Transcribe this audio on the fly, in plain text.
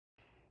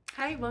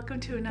Hi, welcome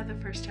to another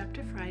First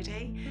Chapter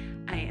Friday.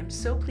 I am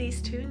so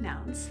pleased to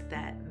announce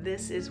that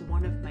this is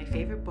one of my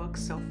favorite books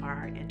so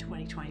far in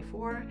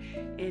 2024,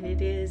 and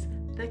it is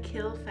The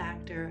Kill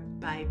Factor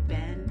by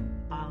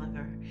Ben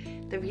Oliver.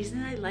 The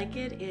reason I like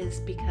it is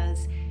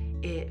because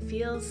it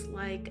feels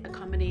like a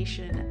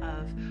combination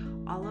of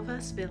all of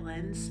us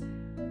villains,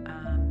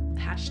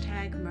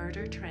 hashtag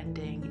murder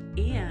trending,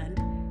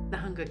 and the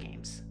Hunger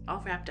Games,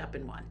 all wrapped up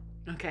in one,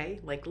 okay?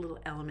 Like little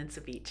elements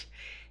of each.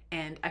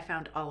 And I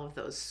found all of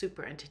those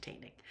super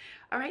entertaining.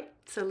 All right,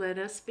 so let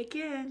us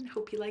begin.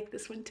 Hope you like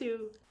this one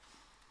too.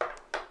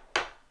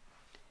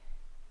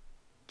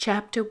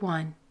 Chapter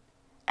 1.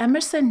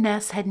 Emerson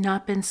Ness had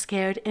not been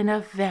scared in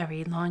a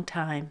very long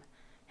time,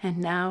 and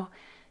now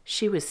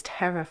she was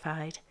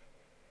terrified.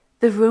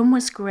 The room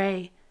was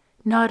gray,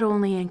 not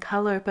only in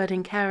color but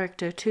in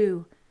character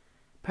too.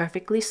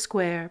 Perfectly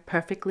square,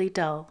 perfectly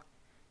dull.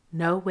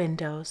 No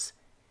windows.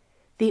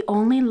 The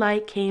only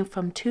light came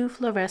from two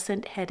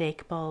fluorescent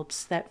headache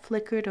bulbs that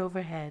flickered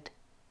overhead.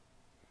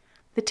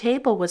 The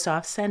table was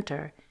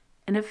off-center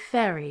in a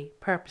very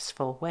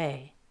purposeful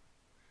way.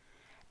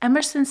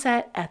 Emerson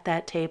sat at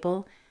that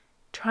table,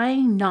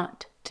 trying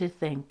not to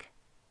think.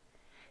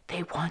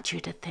 "They want you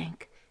to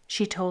think,"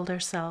 she told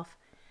herself.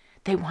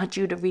 "They want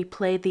you to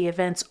replay the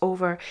events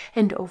over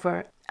and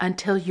over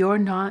until you're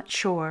not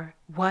sure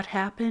what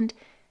happened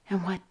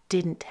and what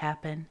didn't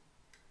happen.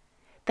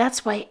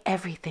 That's why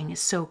everything is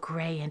so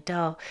gray and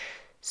dull,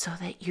 so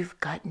that you've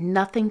got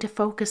nothing to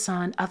focus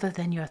on other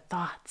than your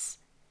thoughts."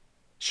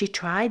 She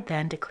tried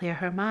then to clear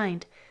her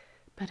mind,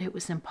 but it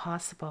was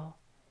impossible.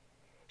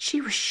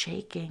 She was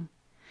shaking.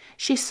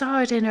 She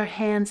saw it in her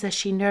hands as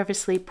she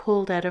nervously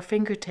pulled at her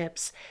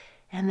fingertips,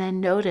 and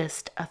then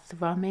noticed a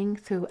thrumming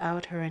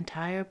throughout her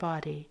entire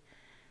body.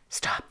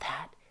 "Stop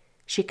that,"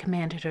 she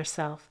commanded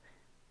herself,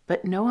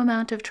 but no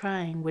amount of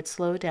trying would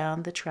slow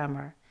down the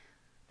tremor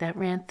that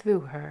ran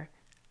through her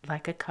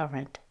like a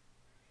current.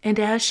 And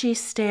as she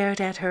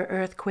stared at her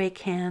earthquake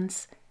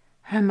hands,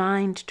 her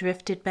mind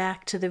drifted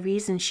back to the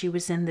reason she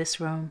was in this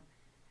room.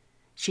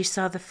 She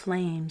saw the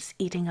flames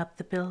eating up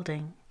the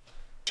building.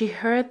 She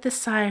heard the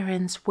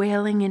sirens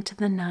wailing into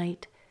the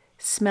night,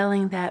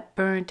 smelling that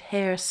burnt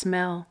hair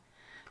smell.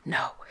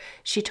 "No,"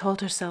 she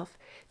told herself,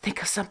 "think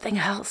of something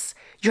else.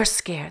 You're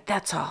scared,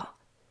 that's all."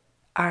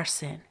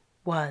 Arson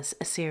was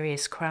a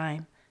serious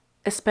crime,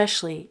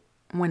 especially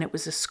when it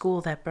was a school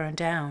that burned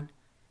down.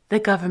 The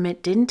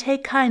government didn't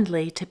take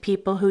kindly to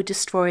people who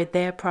destroyed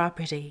their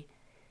property.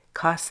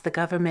 Cost the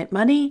government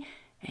money,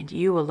 and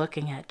you were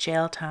looking at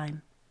jail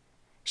time.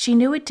 She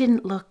knew it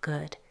didn't look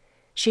good.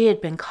 She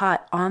had been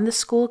caught on the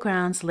school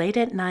grounds late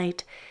at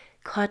night,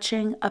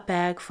 clutching a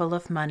bag full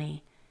of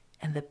money,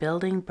 and the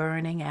building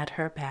burning at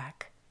her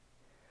back.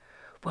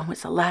 When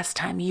was the last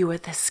time you were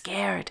this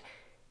scared?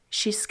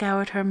 She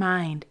scoured her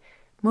mind,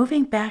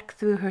 moving back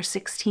through her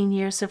 16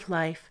 years of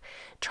life,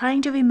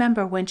 trying to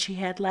remember when she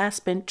had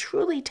last been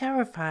truly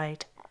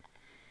terrified.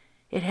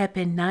 It had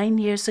been 9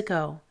 years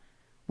ago,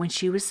 when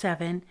she was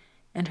 7,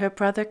 and her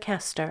brother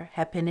Kester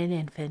had been an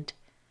infant.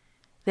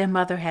 Their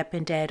mother had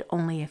been dead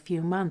only a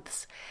few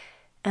months,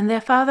 and their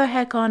father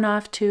had gone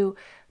off to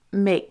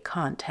make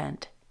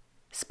content,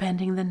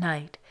 spending the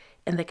night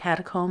in the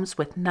catacombs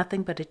with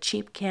nothing but a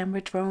cheap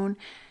camera drone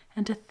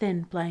and a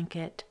thin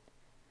blanket.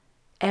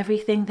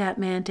 Everything that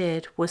man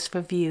did was for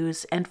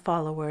views and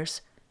followers.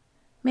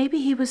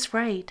 Maybe he was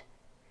right.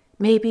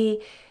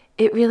 Maybe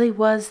it really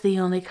was the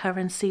only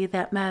currency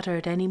that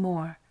mattered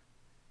anymore.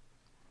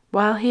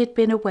 While he had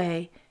been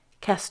away,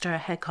 Kester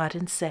had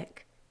gotten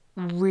sick.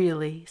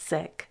 Really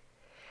sick.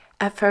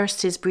 At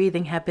first his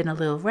breathing had been a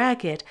little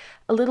ragged,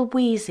 a little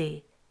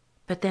wheezy,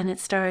 but then it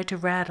started to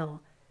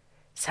rattle.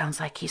 "Sounds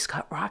like he's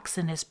got rocks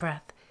in his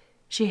breath,"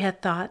 she had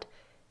thought,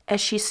 as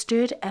she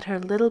stood at her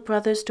little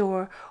brother's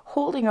door,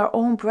 holding her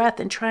own breath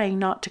and trying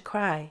not to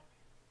cry.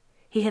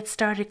 He had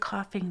started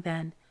coughing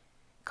then,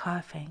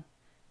 coughing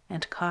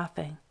and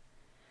coughing,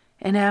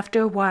 and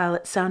after a while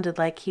it sounded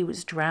like he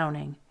was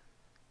drowning.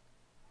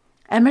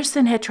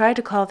 Emerson had tried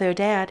to call their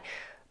dad,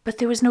 but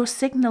there was no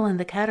signal in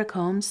the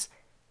catacombs.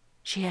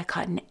 She had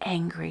gotten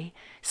angry,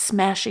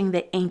 smashing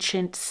the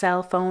ancient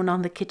cell phone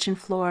on the kitchen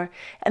floor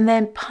and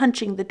then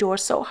punching the door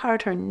so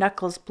hard her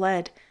knuckles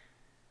bled.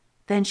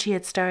 Then she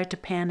had started to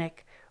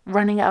panic,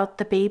 running out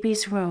the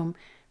baby's room,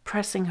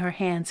 pressing her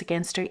hands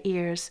against her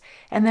ears,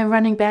 and then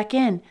running back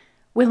in,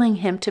 willing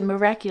him to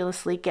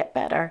miraculously get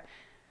better.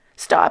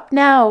 "Stop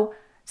now!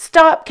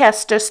 Stop,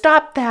 Kester!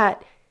 Stop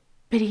that!"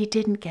 But he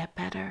didn't get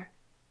better.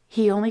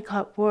 He only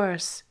got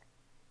worse.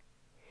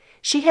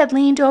 She had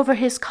leaned over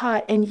his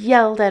cot and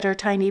yelled at her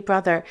tiny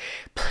brother,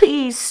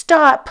 "Please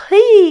stop,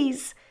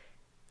 please!"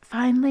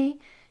 Finally,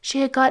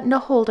 she had gotten a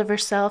hold of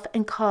herself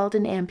and called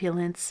an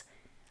ambulance.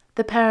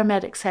 The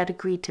paramedics had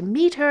agreed to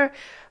meet her,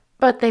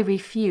 but they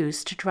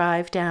refused to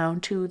drive down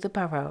to the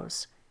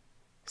Burrows.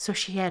 So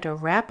she had to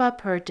wrap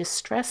up her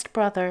distressed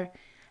brother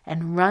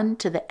and run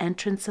to the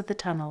entrance of the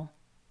tunnel.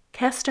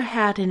 Kester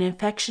had an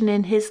infection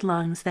in his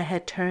lungs that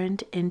had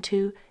turned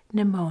into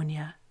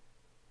pneumonia.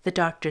 The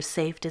doctors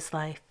saved his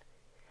life.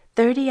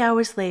 30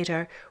 hours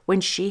later,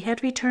 when she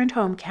had returned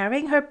home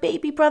carrying her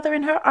baby brother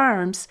in her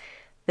arms,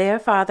 their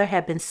father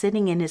had been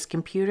sitting in his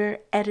computer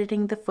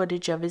editing the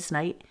footage of his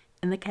night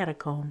in the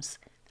catacombs,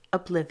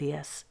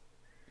 oblivious.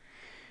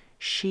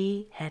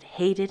 She had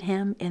hated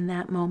him in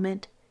that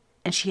moment,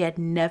 and she had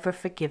never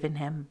forgiven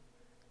him.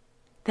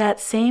 That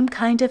same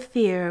kind of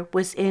fear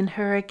was in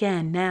her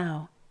again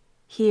now,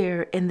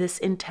 here in this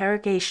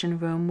interrogation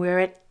room where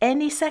at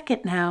any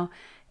second now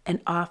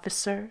an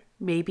officer,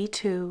 maybe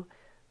two,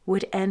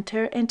 would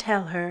enter and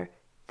tell her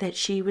that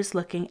she was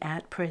looking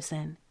at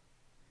prison.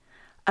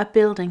 A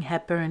building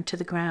had burned to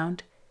the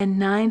ground,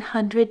 and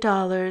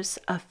 $900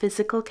 of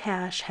physical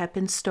cash had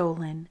been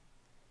stolen.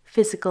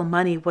 Physical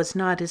money was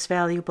not as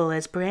valuable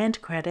as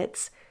brand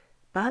credits,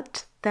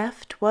 but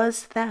theft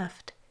was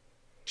theft.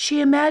 She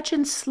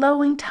imagined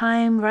slowing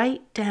time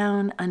right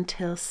down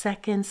until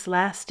seconds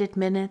lasted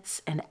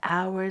minutes and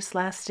hours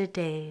lasted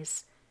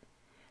days.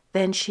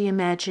 Then she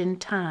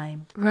imagined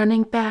time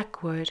running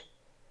backward,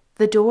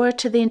 the door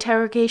to the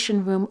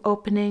interrogation room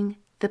opening,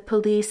 the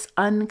police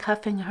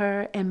uncuffing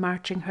her and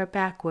marching her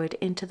backward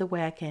into the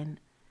wagon,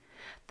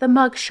 the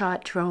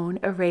mugshot drone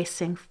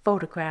erasing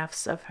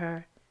photographs of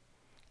her.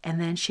 And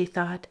then she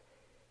thought,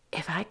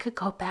 if I could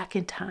go back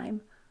in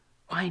time,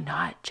 why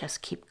not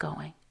just keep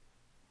going?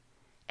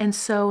 And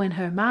so in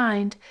her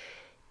mind,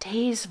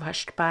 days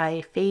rushed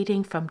by,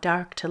 fading from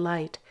dark to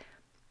light,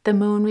 the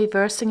moon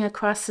reversing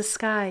across the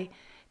sky,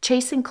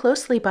 chasing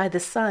closely by the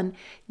sun,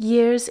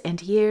 years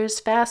and years,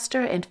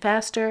 faster and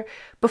faster,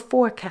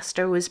 before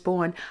Kester was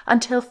born,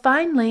 until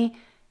finally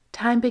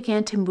time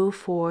began to move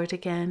forward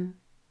again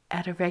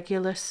at a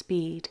regular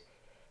speed,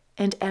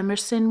 and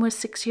Emerson was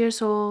 6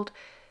 years old,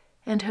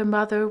 and her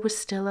mother was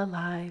still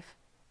alive.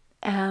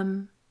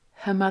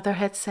 Her mother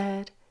had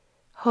said,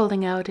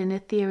 holding out an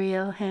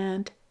ethereal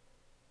hand.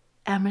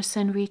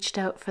 Emerson reached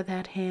out for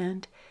that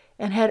hand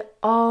and had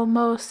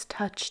almost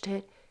touched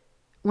it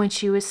when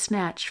she was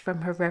snatched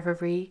from her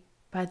reverie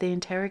by the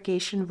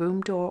interrogation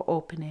room door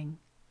opening.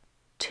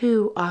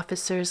 2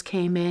 officers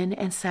came in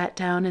and sat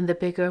down in the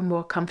bigger,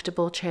 more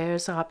comfortable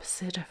chairs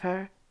opposite of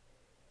her.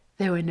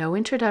 There were no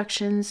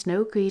introductions,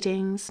 no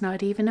greetings,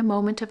 not even a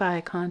moment of eye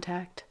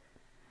contact.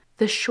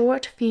 The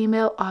short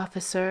female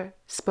officer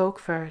spoke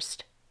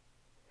first.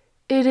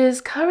 It is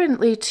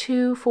currently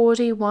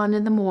 2:41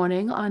 in the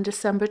morning on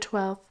December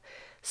 12th.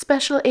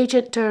 Special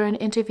Agent Dern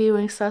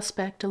interviewing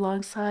suspect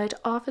alongside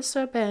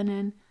Officer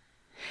Bannon.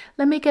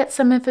 Let me get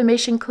some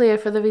information clear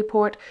for the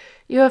report.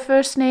 Your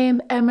first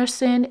name,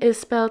 Emerson, is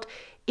spelled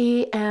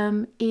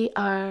Emerson?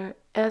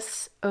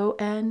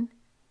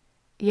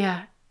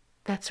 Yeah,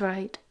 that's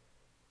right,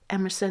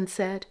 Emerson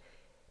said,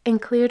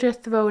 and cleared her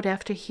throat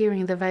after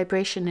hearing the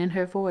vibration in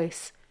her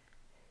voice.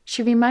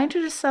 She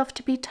reminded herself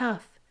to be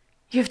tough.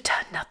 You've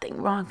done nothing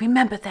wrong,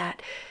 remember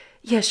that.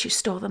 Yes, you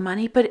stole the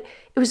money, but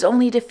it was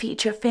only to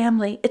feed your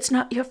family. It's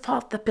not your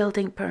fault the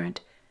building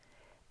burned.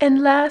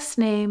 And last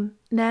name,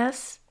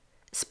 Ness,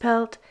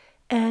 spelled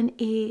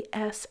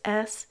Ness?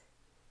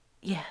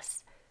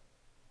 Yes,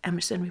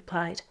 Emerson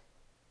replied.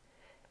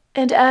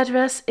 And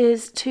address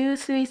is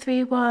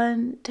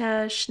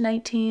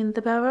 2331-19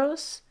 the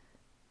Burrows?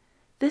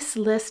 This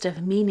list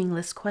of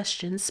meaningless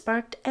questions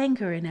sparked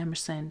anger in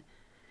Emerson.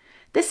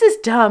 This is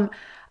dumb.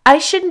 I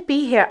shouldn't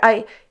be here.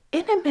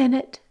 In a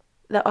minute,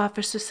 the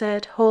officer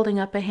said, holding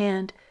up a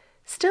hand,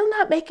 still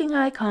not making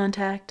eye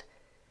contact.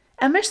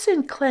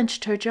 Emerson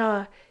clenched her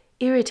jaw,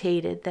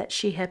 irritated that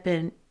she had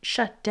been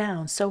shut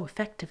down so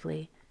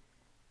effectively.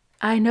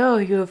 I know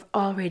you have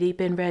already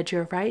been read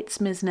your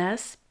rights, Ms.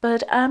 Ness,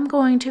 but I'm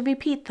going to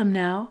repeat them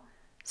now,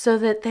 so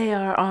that they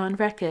are on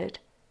record.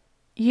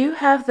 You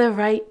have the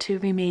right to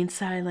remain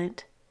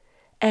silent.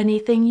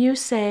 Anything you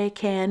say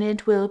can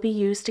and will be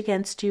used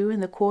against you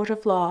in the court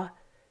of law.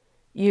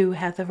 You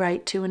have the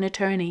right to an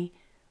attorney,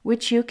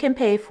 which you can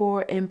pay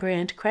for in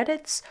brand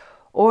credits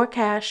or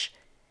cash,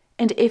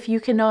 and if you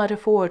cannot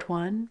afford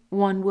one,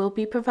 one will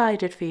be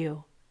provided for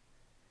you.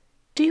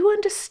 Do you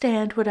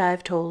understand what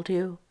I've told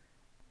you?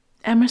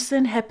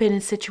 Emerson had been in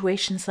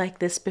situations like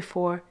this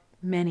before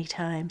many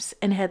times,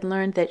 and had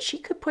learned that she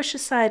could push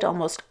aside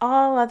almost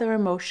all other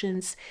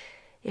emotions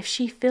if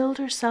she filled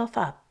herself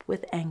up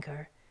with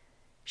anger.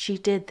 She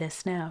did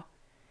this now.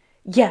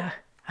 Yeah,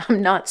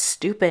 I'm not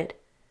stupid.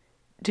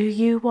 Do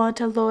you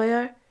want a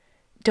lawyer?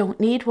 Don't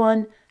need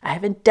one. I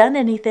haven't done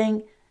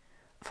anything.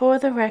 For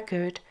the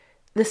record,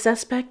 the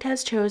suspect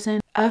has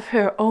chosen, of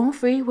her own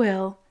free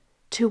will,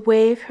 to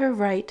waive her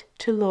right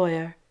to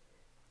lawyer.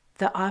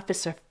 The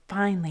officer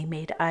finally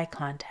made eye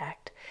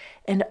contact,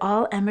 and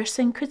all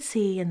Emerson could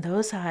see in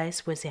those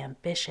eyes was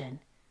ambition.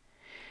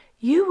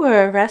 You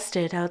were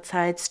arrested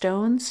outside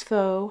Stone's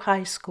Throw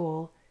High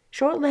School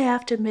shortly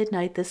after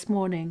midnight this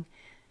morning.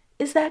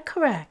 Is that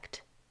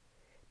correct?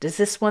 Does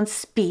this one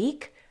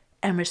speak?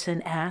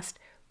 Emerson asked,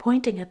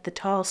 pointing at the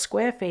tall,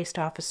 square-faced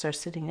officer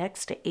sitting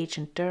next to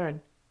Agent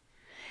Dern.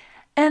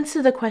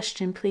 Answer the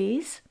question,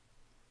 please.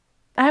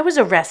 I was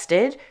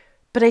arrested,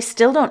 but I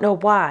still don't know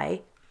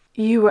why.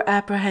 You were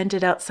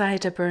apprehended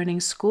outside a burning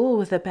school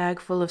with a bag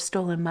full of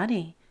stolen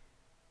money.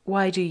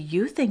 Why do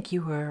you think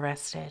you were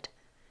arrested?"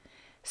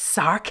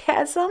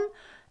 "Sarcasm?"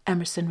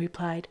 Emerson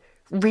replied.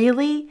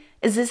 "Really?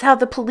 Is this how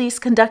the police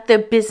conduct their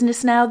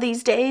business now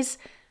these days?"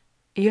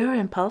 "You're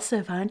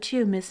impulsive, aren't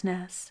you, Miss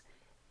Ness?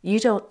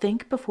 You don't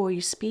think before you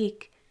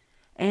speak,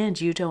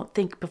 and you don't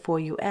think before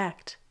you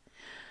act.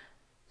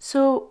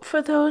 So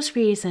for those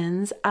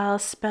reasons, I'll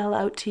spell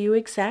out to you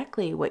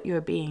exactly what you're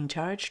being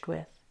charged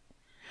with.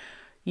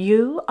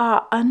 You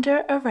are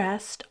under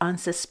arrest on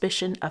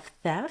suspicion of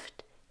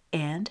theft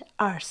and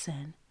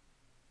arson."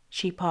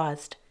 She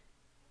paused.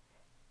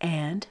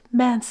 "And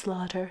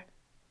manslaughter."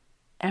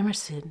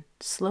 Emerson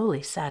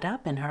slowly sat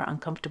up in her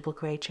uncomfortable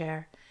gray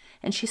chair,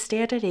 and she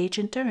stared at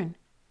Agent Dern.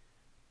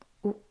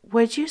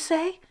 "What'd you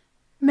say?"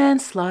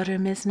 "Manslaughter,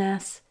 Miss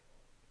Ness.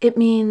 It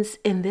means,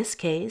 in this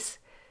case,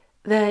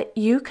 that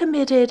you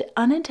committed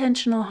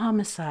unintentional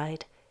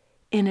homicide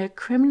in a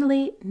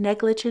criminally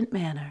negligent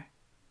manner."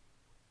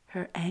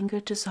 Her anger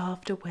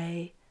dissolved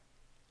away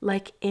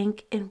like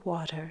ink in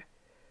water.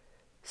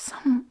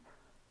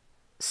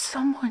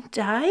 Someone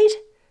died?"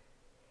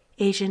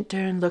 Agent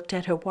Dern looked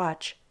at her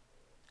watch.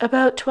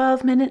 "About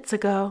 12 minutes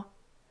ago.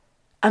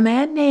 A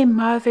man named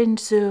Marvin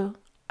Zhu,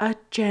 a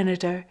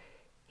janitor.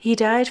 He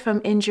died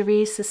from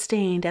injuries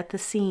sustained at the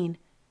scene.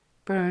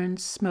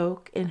 Burns,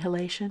 smoke,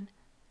 inhalation."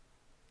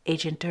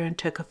 Agent Dern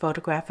took a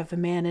photograph of a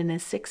man in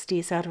his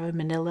 60s out of a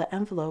manila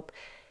envelope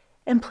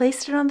and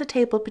placed it on the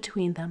table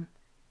between them.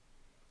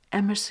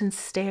 Emerson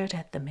stared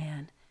at the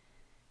man.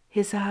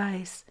 His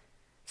eyes,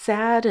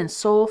 sad and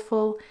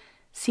soulful,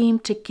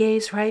 seemed to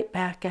gaze right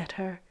back at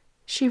her.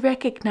 She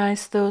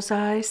recognized those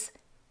eyes.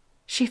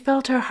 She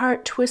felt her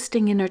heart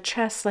twisting in her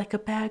chest like a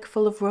bag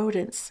full of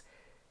rodents.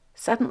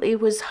 Suddenly it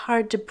was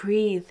hard to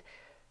breathe.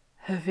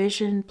 Her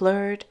vision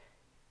blurred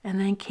and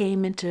then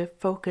came into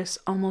focus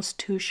almost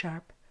too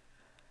sharp.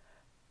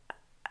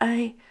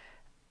 I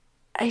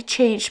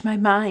changed my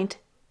mind.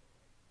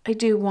 I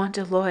do want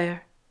a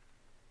lawyer."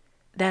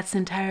 "That's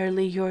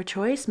entirely your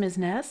choice, Ms.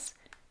 Ness,"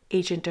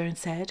 Agent Dern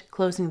said,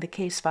 closing the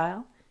case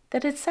file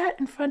that had sat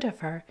in front of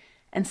her,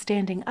 and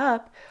standing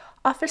up,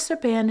 Officer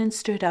Bannon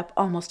stood up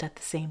almost at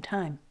the same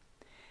time.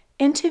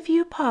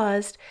 "Interview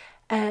paused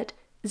at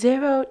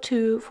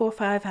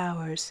 0245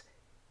 hours.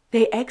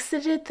 They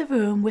exited the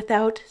room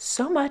without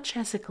so much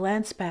as a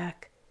glance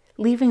back,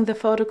 leaving the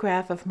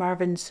photograph of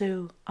Marvin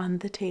Zhu on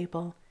the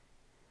table.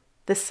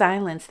 The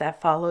silence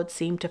that followed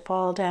seemed to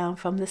fall down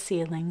from the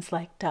ceilings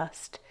like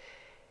dust,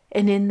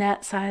 and in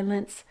that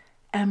silence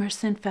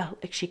Emerson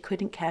felt like she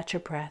couldn't catch her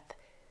breath.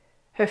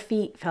 Her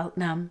feet felt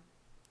numb.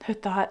 Her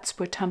thoughts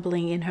were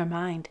tumbling in her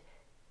mind.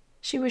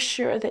 She was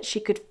sure that she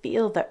could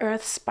feel the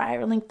earth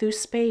spiraling through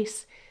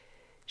space.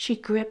 She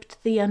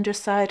gripped the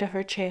underside of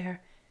her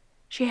chair.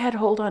 She had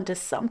hold on to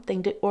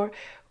something, or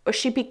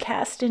she'd be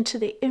cast into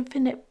the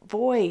infinite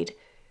void.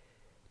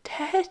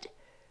 "Dead?"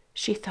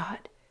 she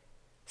thought.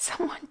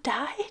 "Someone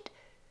died?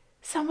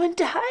 Someone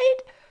died?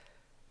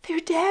 They're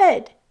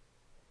dead."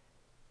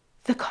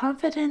 The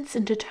confidence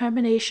and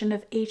determination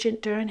of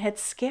Agent Dern had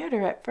scared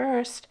her at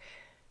first,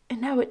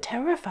 and now it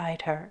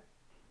terrified her.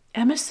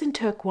 Emerson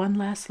took one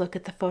last look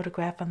at the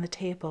photograph on the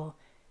table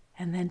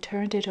and then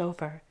turned it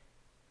over.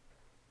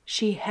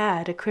 She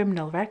had a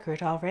criminal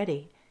record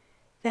already.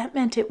 That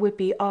meant it would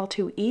be all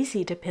too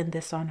easy to pin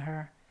this on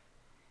her.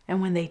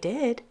 And when they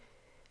did,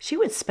 she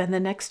would spend the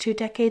next 2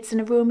 decades in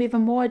a room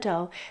even more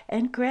dull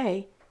and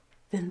gray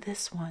than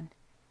this one.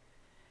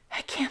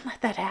 "I can't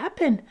let that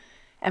happen,"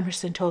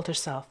 Emerson told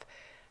herself.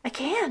 "I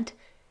can't.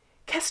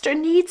 Kester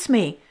needs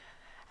me.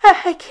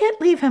 I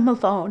can't leave him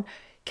alone.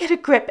 Get a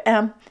grip,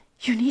 Em.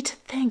 You need to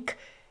think.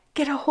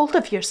 Get a hold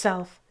of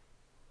yourself."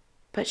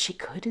 But she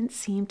couldn't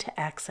seem to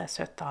access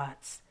her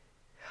thoughts.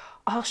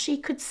 All she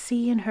could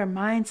see in her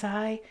mind's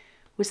eye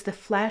was the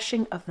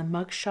flashing of the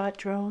mugshot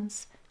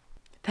drones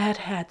that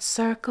had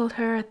circled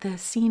her at the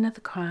scene of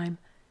the crime,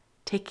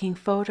 taking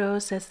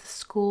photos as the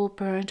school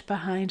burned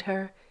behind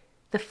her,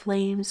 the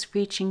flames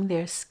reaching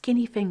their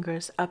skinny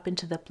fingers up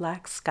into the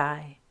black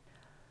sky.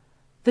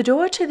 The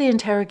door to the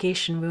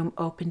interrogation room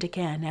opened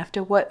again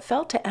after what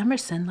felt to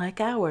Emerson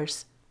like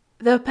hours,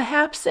 though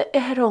perhaps it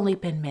had only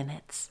been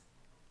minutes.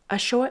 A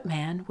short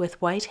man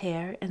with white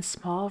hair and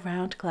small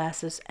round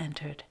glasses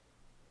entered.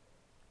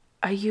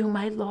 "Are you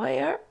my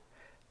lawyer?"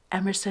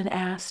 Emerson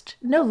asked,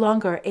 no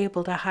longer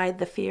able to hide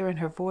the fear in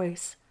her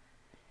voice.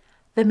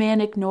 The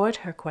man ignored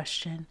her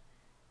question.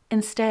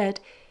 Instead,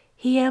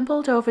 he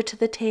ambled over to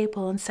the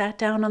table and sat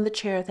down on the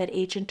chair that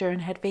Agent Dern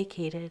had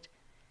vacated,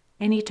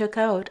 and he took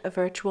out a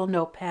virtual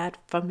notepad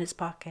from his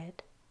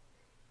pocket.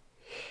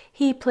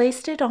 He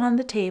placed it on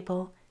the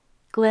table,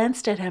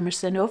 glanced at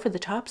Emerson over the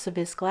tops of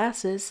his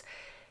glasses,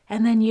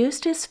 and then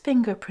used his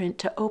fingerprint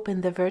to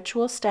open the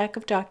virtual stack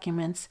of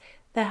documents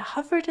that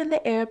hovered in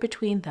the air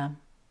between them.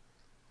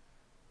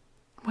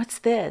 "What's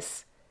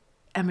this?"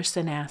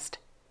 Emerson asked.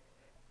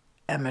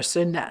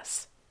 "Emerson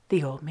Ness,"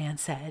 the old man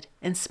said,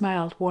 and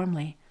smiled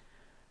warmly.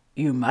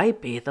 "You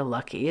might be the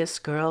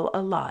luckiest girl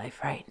alive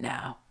right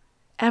now."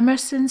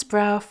 Emerson's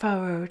brow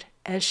furrowed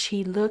as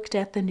she looked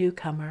at the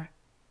newcomer.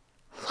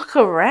 "Look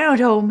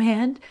around, old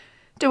man.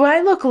 Do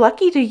I look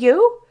lucky to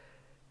you?"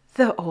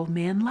 The old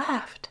man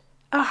laughed,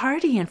 a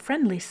hearty and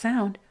friendly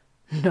sound.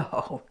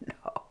 No,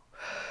 no,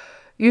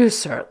 you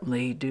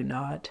certainly do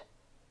not.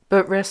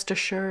 But rest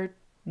assured,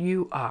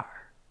 you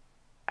are.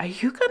 "Are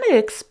you going to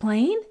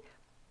explain?"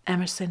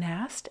 Emerson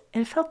asked,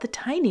 and felt the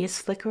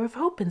tiniest flicker of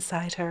hope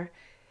inside her.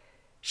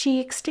 She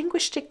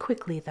extinguished it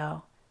quickly,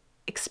 though.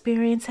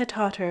 Experience had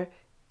taught her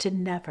to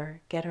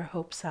never get her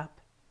hopes up.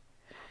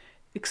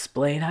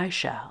 "Explain I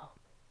shall,"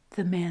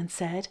 the man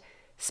said,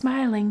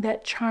 smiling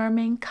that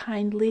charming,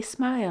 kindly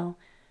smile.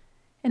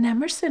 And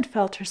Emerson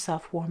felt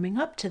herself warming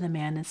up to the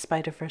man in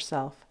spite of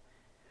herself.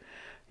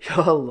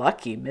 "You're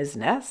lucky, Miss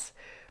Ness,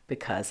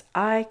 because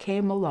I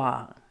came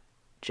along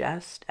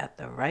just at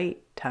the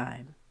right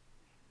time.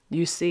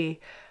 You see,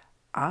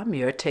 I'm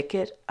your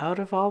ticket out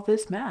of all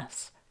this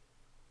mess."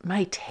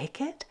 "My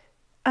ticket?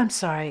 I'm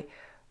sorry.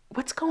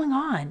 What's going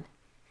on?"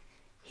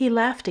 He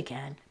laughed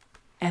again,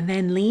 and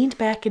then leaned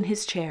back in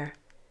his chair.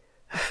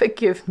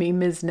 "Forgive me,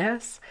 Miss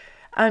Ness.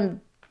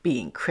 I'm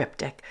being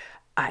cryptic.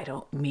 I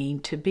don't mean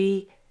to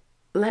be.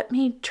 Let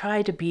me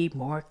try to be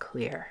more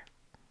clear.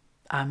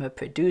 I'm a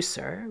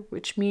producer,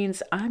 which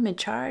means I'm in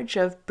charge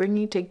of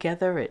bringing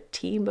together a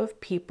team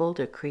of people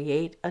to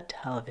create a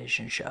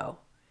television show.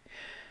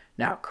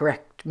 Now,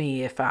 correct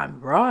me if I'm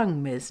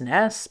wrong, Miss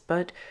Ness,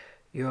 but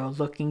you're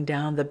looking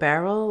down the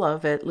barrel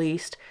of at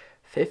least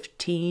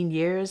 15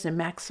 years in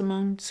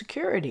maximum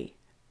security.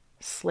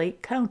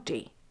 Slate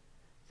County.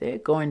 They're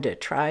going to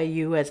try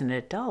you as an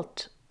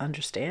adult,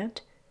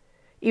 understand?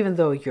 Even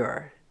though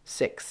you're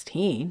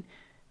 16,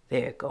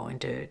 they're going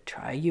to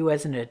try you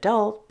as an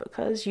adult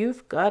because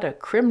you've got a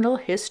criminal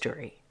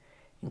history,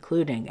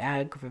 including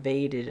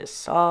aggravated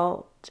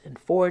assault and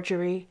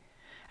forgery."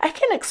 "I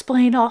can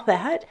explain all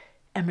that,"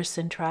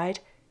 Emerson tried.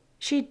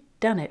 She'd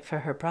done it for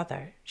her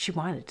brother, she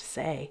wanted to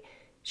say.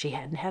 She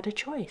hadn't had a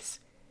choice.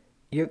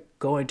 "You're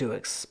going to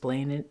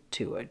explain it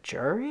to a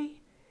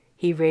jury?"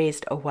 He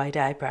raised a white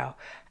eyebrow.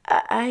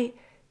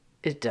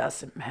 It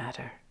doesn't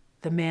matter,"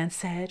 the man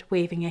said,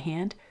 waving a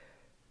hand.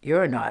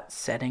 "You're not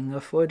setting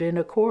a foot in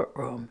a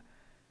courtroom.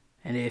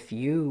 And if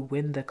you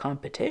win the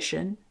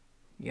competition,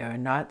 you're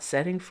not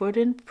setting foot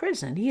in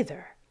prison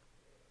either.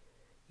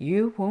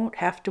 You won't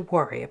have to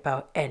worry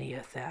about any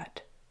of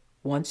that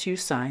once you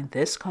sign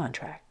this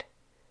contract."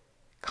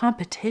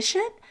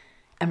 "Competition?"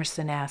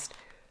 Emerson asked.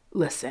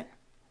 "Listen,"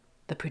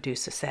 the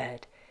producer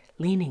said,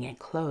 leaning in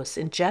close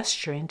and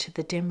gesturing to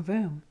the dim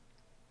room.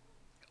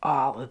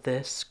 "All of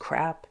this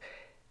crap,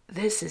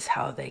 this is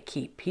how they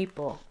keep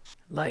people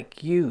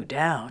like you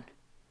down.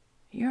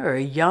 You're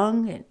a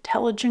young,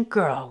 intelligent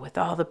girl with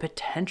all the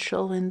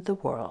potential in the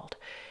world,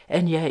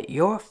 and yet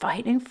you're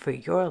fighting for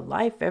your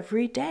life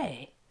every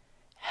day.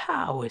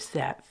 How is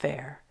that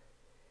fair?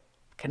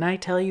 Can I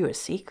tell you a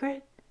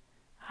secret?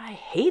 I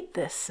hate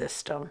this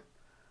system.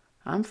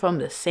 I'm from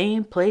the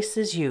same place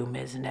as you,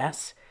 Miss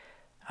Ness.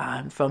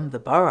 I'm from the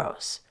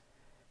Burrows,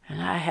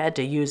 and I had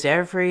to use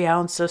every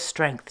ounce of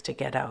strength to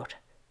get out.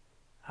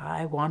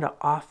 I want to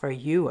offer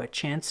you a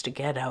chance to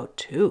get out,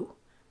 too."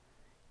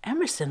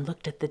 Emerson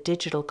looked at the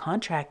digital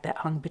contract that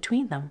hung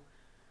between them.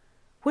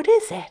 "What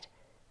is it?"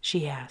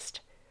 she asked.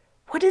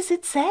 "What does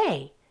it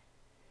say?"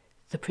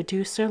 The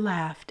producer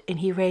laughed, and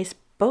he raised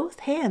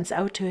both hands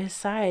out to his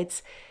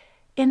sides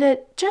in a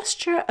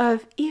gesture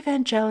of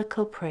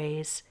evangelical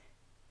praise.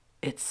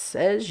 "It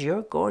says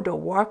you're going to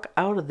walk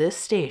out of this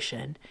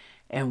station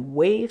and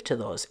wave to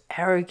those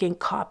arrogant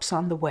cops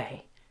on the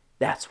way.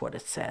 That's what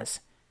it says.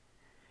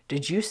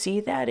 Did you see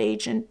that,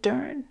 Agent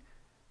Dern?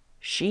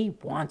 She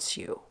wants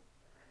you.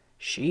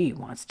 She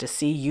wants to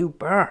see you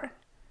burn.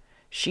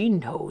 She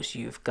knows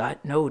you've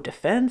got no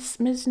defense,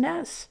 Miss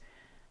Ness,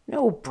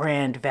 no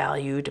brand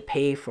value to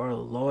pay for a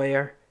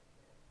lawyer.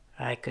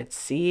 I could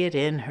see it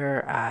in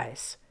her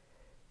eyes.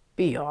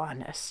 Be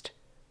honest.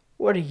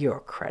 What are your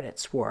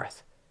credits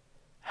worth?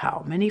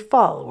 How many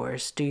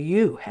followers do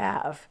you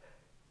have?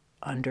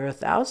 Under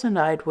 1,000,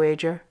 I'd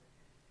wager."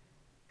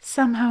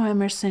 Somehow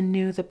Emerson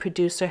knew the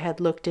producer had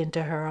looked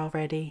into her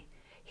already.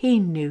 He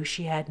knew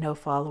she had no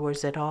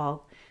followers at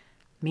all,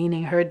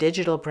 meaning her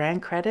digital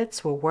brand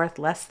credits were worth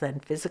less than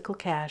physical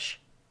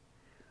cash.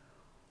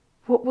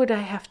 "What would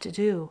I have to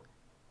do?"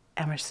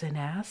 Emerson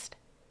asked.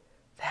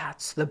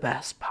 "That's the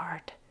best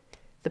part,"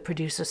 the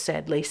producer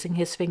said, lacing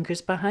his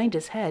fingers behind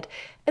his head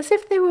as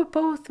if they were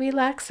both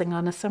relaxing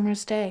on a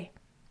summer's day.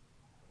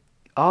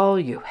 "All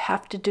you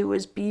have to do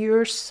is be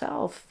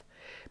yourself.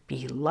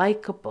 Be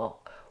likable.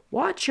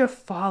 Watch your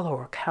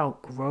follower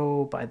count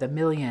grow by the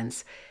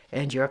millions,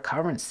 and your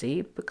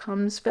currency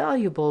becomes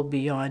valuable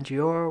beyond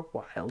your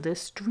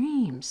wildest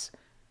dreams."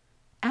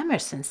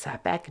 Emerson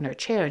sat back in her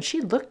chair, and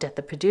she looked at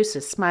the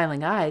producer's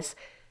smiling eyes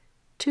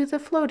to the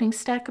floating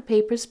stack of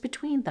papers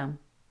between them.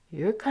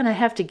 "You're going to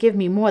have to give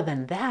me more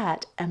than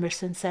that,"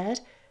 Emerson said.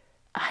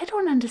 "I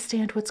don't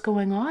understand what's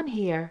going on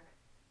here."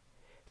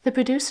 The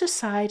producer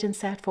sighed and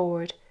sat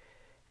forward.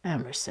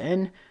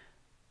 "Emerson,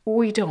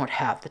 we don't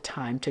have the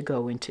time to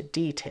go into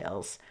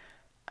details.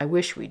 I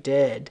wish we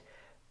did,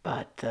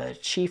 but the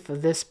chief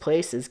of this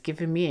place has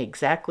given me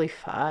exactly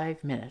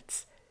 5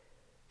 minutes.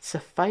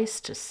 Suffice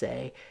to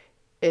say,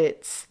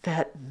 it's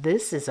that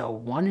this is a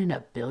 1 in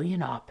a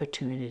billion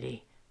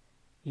opportunity.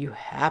 You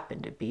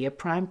happen to be a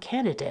prime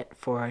candidate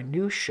for a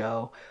new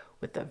show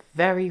with a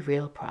very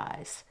real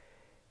prize.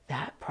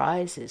 That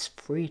prize is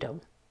freedom.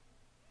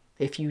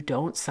 If you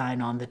don't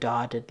sign on the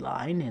dotted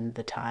line in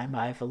the time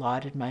I've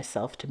allotted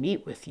myself to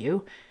meet with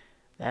you,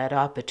 that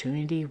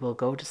opportunity will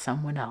go to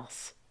someone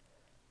else.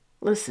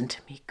 Listen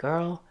to me,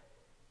 girl.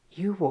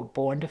 You were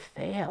born to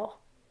fail.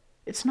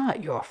 It's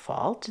not your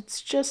fault.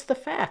 It's just the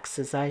facts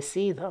as I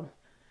see them.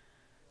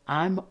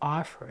 I'm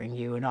offering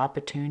you an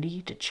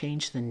opportunity to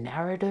change the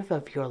narrative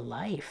of your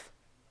life.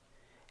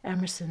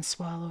 Emerson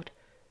swallowed.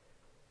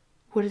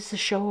 What is the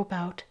show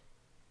about?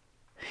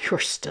 You're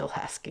still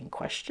asking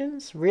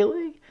questions?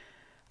 Really?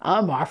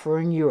 I'm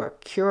offering you a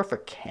cure for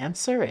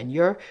cancer, and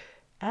you're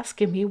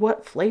asking me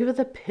what flavor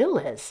the pill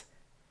is.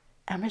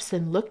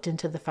 Emerson looked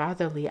into the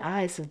fatherly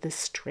eyes of this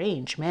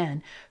strange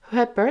man who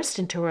had burst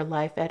into her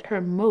life at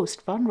her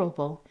most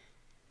vulnerable.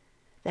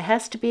 There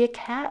has to be a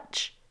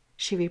catch,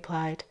 she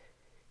replied.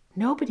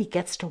 Nobody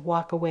gets to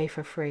walk away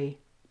for free.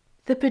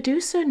 The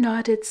producer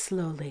nodded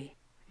slowly.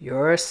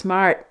 You're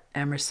smart,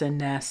 Emerson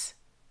Ness.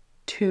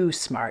 Too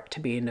smart to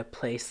be in a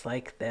place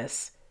like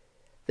this.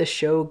 The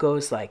show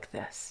goes like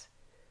this.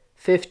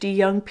 50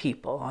 young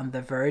people on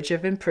the verge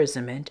of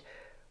imprisonment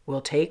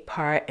will take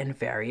part in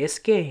various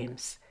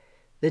games.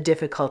 The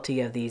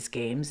difficulty of these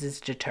games is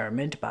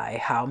determined by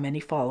how many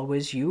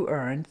followers you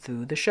earn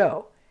through the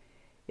show.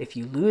 If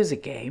you lose a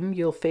game,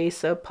 you'll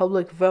face a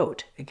public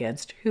vote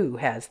against who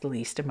has the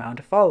least amount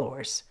of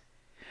followers.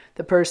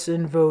 The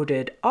person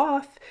voted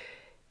off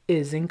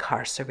is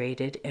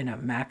incarcerated in a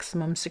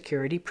maximum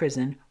security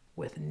prison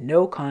with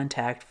no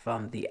contact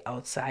from the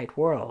outside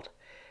world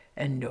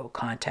and no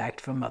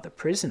contact from other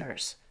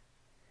prisoners.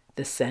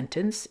 The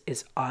sentence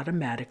is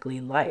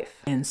automatically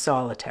life in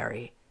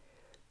solitary.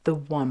 The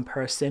one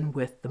person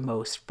with the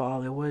most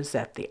followers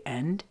at the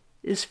end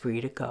is free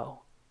to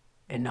go.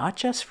 And not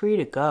just free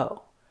to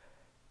go,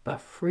 but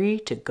free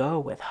to go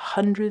with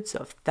hundreds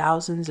of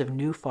thousands of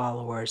new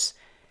followers,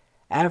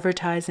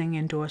 advertising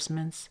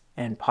endorsements,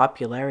 and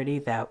popularity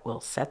that will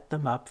set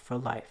them up for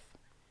life.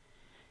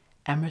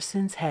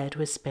 Emerson's head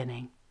was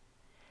spinning.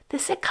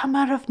 This had come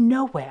out of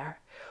nowhere.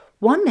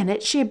 1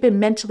 minute she had been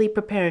mentally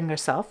preparing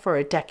herself for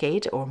a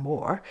decade or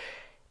more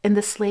in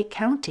the Slate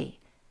County.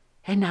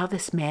 And now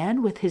this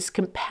man with his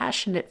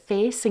compassionate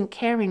face and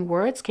caring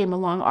words came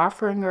along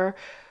offering her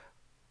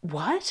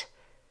what?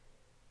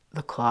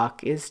 The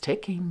clock is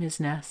ticking, Miss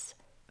Ness,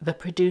 the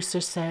producer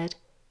said,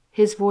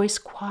 his voice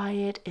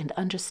quiet and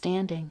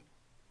understanding.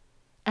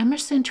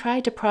 Emerson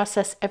tried to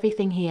process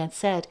everything he had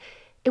said.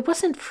 It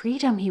wasn't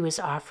freedom he was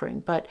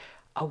offering, but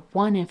a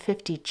 1 in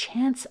 50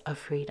 chance of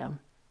freedom.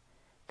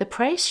 The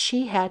price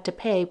she had to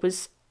pay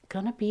was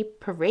going to be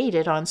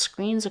paraded on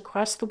screens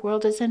across the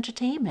world as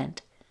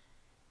entertainment.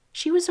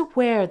 She was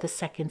aware of the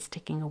seconds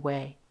ticking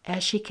away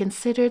as she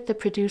considered the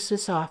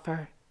producer's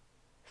offer.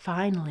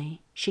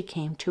 Finally, she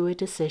came to a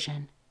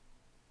decision.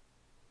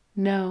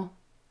 No,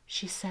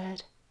 she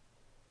said.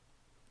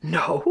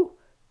 No,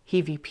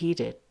 he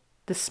repeated,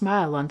 the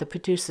smile on the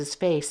producer's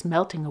face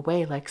melting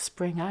away like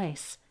spring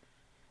ice.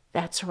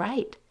 That's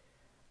right.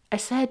 I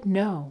said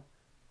no.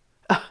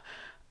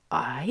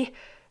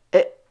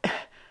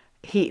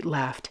 He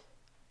laughed.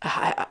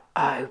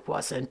 I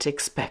wasn't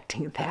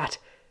expecting that.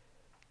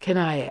 Can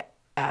I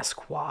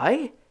ask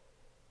why?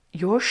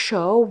 Your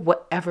show,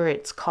 whatever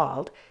it's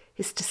called,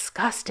 is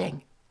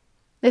disgusting.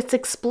 It's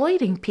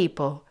exploiting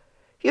people.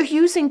 You're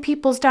using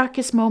people's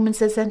darkest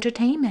moments as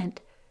entertainment.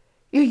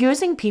 You're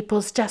using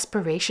people's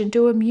desperation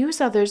to amuse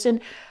others,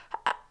 and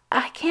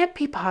I can't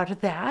be part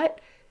of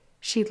that.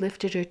 She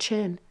lifted her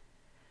chin.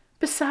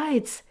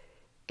 Besides,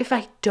 if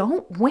I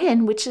don't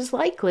win, which is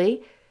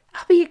likely,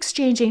 I'll be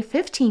exchanging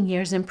 15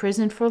 years in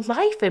prison for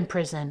life in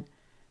prison.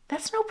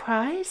 That's no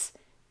prize.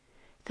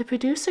 The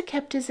producer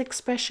kept his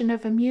expression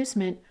of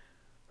amusement.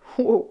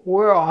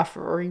 We're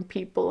offering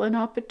people an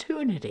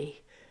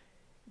opportunity.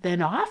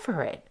 Then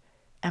offer it,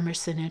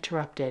 Emerson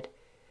interrupted.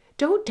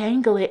 Don't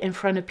dangle it in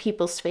front of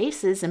people's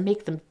faces and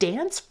make them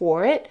dance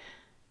for it.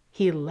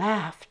 He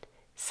laughed,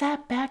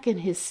 sat back in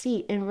his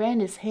seat and ran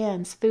his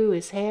hands through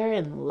his hair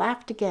and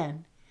laughed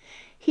again.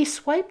 He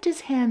swiped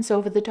his hands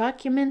over the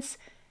documents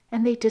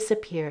and they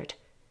disappeared.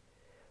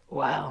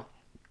 Well,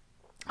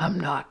 I'm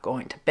not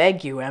going to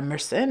beg you,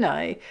 Emerson.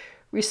 I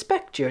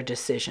respect your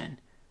decision.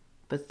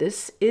 But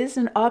this is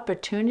an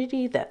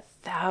opportunity that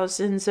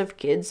thousands of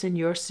kids in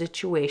your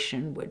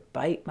situation would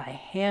bite my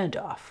hand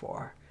off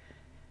for.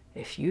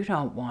 If you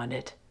don't want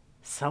it,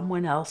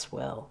 someone else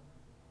will.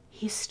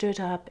 He stood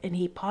up and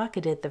he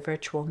pocketed the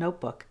virtual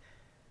notebook.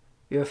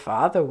 Your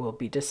father will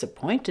be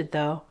disappointed,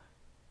 though.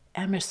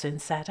 Emerson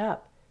sat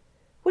up.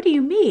 What do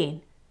you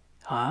mean?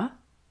 Huh?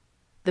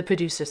 The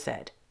producer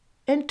said,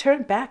 and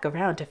turned back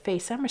around to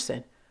face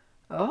Emerson.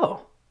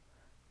 Oh,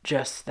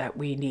 just that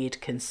we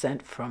need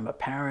consent from a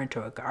parent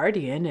or a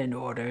guardian in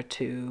order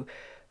to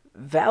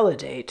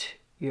validate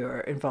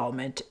your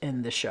involvement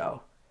in the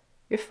show.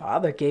 Your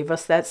father gave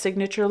us that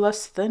signature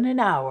less than an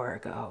hour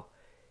ago.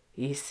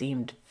 He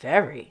seemed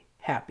very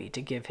happy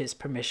to give his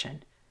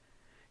permission."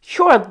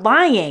 "You're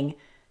lying,"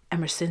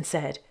 Emerson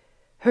said.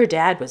 Her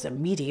dad was a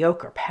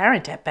mediocre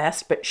parent at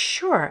best, but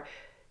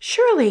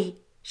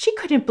surely she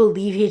couldn't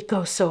believe he'd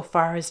go so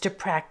far as to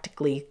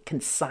practically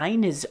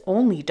consign his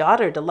only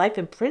daughter to life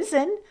in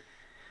prison.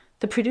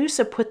 The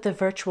producer put the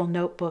virtual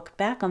notebook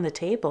back on the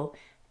table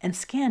and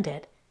scanned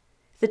it.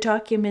 The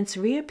documents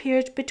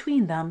reappeared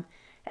between them,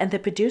 and the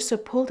producer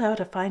pulled out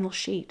a final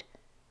sheet.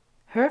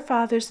 Her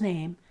father's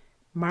name,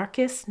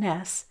 Marcus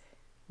Ness,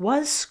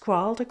 was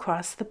scrawled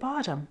across the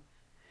bottom.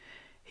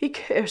 "He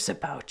cares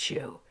about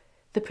you,"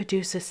 the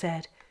producer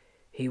said.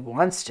 "He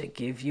wants to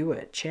give you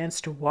a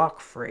chance to walk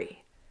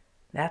free.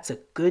 That's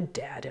a good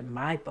dad in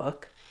my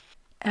book."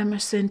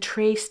 Emerson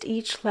traced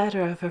each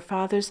letter of her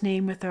father's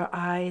name with her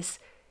eyes,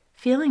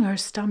 feeling her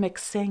stomach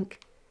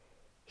sink.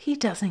 "He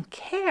doesn't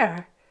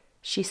care,"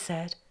 she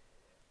said.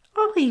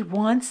 "All he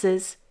wants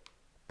is—"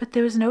 But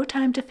there was no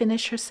time to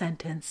finish her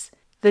sentence.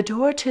 The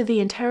door to the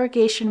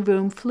interrogation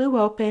room flew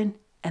open,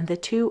 and the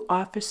two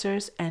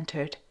officers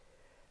entered.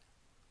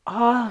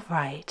 "All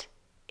right,"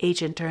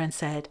 Agent Dern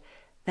said.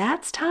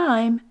 "That's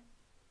time."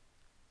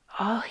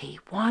 "All he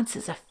wants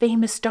is a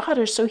famous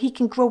daughter so he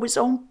can grow his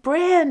own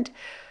brand."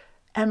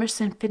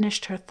 Emerson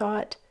finished her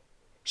thought.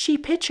 She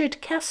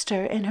pictured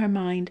Kester in her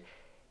mind.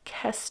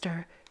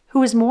 Kester, who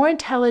was more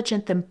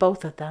intelligent than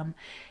both of them.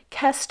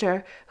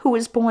 Kester, who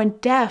was born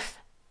deaf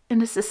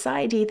in a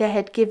society that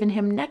had given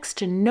him next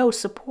to no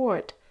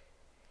support.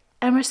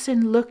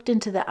 Emerson looked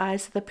into the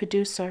eyes of the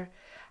producer.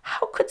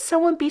 How could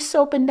someone be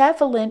so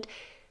benevolent,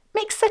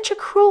 make such a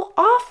cruel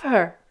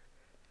offer?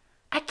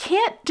 "I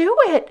can't do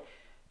it,"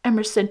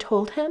 Emerson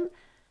told him.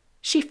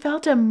 She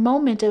felt a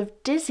moment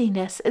of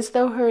dizziness, as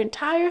though her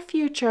entire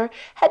future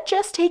had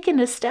just taken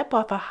a step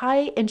off a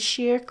high and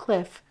sheer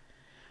cliff.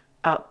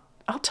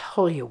 I'll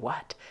tell you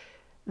what,"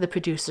 the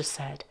producer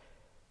said.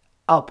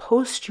 "I'll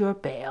post your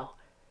bail.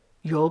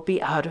 You'll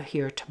be out of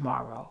here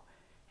tomorrow,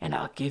 and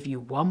I'll give you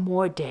one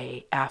more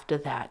day after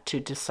that to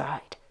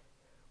decide.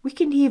 We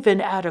can even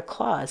add a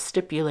clause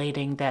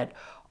stipulating that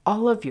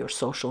all of your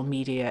social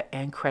media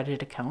and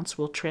credit accounts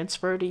will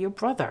transfer to your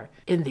brother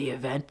in the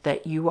event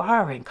that you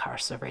are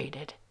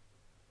incarcerated."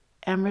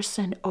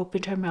 Emerson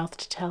opened her mouth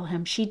to tell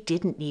him she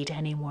didn't need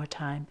any more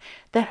time,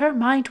 that her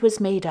mind was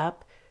made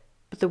up,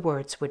 but the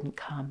words wouldn't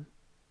come.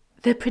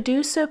 The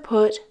producer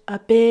put a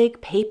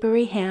big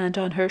papery hand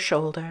on her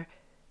shoulder,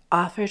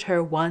 offered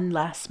her one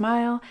last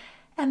smile,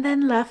 and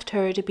then left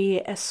her to be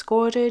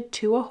escorted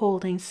to a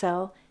holding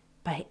cell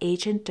by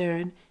Agent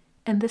Dern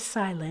and the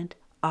silent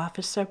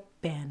Officer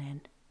Bannon.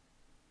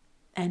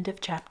 End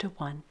of chapter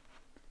 1.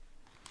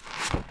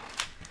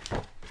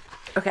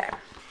 Okay.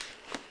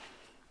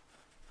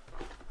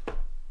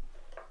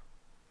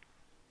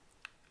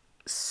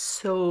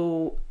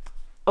 So,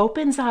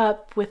 opens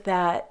up with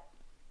that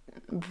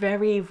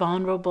very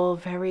vulnerable,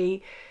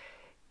 very,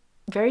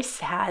 very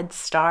sad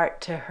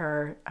start to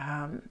her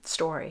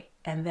story.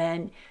 And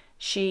then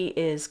she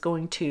is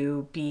going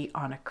to be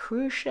on a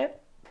cruise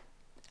ship.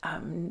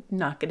 I'm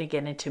not going to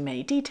get into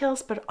many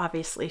details, but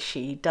obviously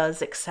she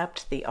does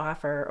accept the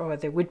offer or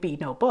there would be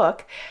no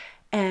book.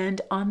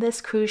 And on this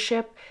cruise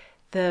ship,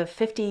 the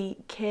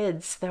 50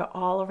 kids, they're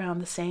all around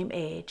the same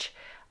age.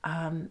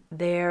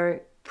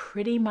 They're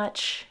pretty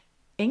much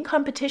in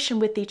competition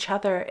with each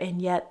other, and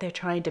yet they're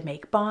trying to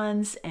make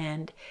bonds,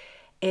 and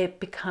it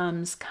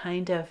becomes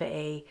kind of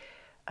a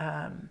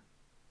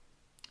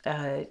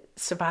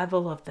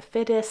survival of the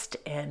fittest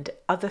and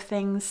other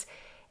things.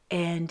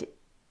 And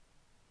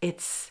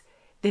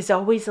there's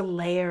always a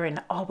layer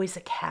and always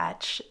a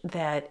catch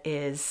that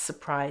is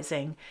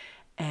surprising,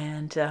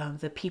 and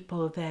the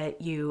people that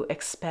you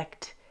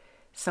expect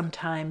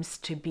sometimes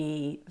to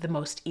be the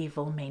most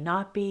evil may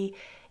not be.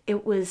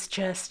 It was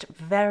just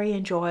very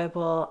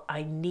enjoyable.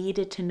 I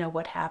needed to know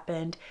what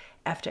happened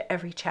after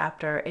every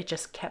chapter. It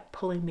just kept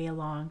pulling me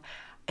along.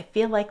 I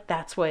feel like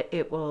that's what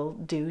it will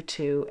do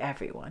to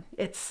everyone.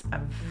 It's a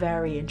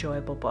very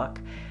enjoyable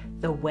book.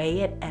 The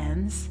way it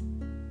ends,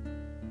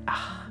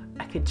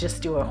 I could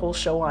just do a whole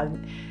show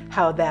on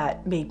how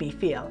that made me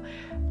feel.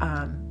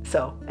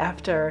 So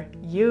after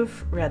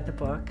you've read the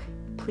book,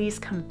 please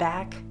come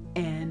back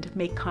and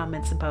make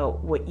comments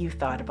about what you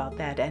thought about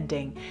that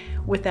ending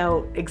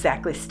without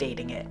exactly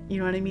stating it. You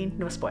know what I mean?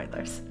 No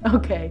spoilers.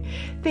 Okay.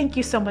 Thank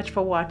you so much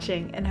for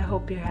watching, and I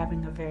hope you're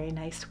having a very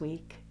nice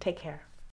week. Take care.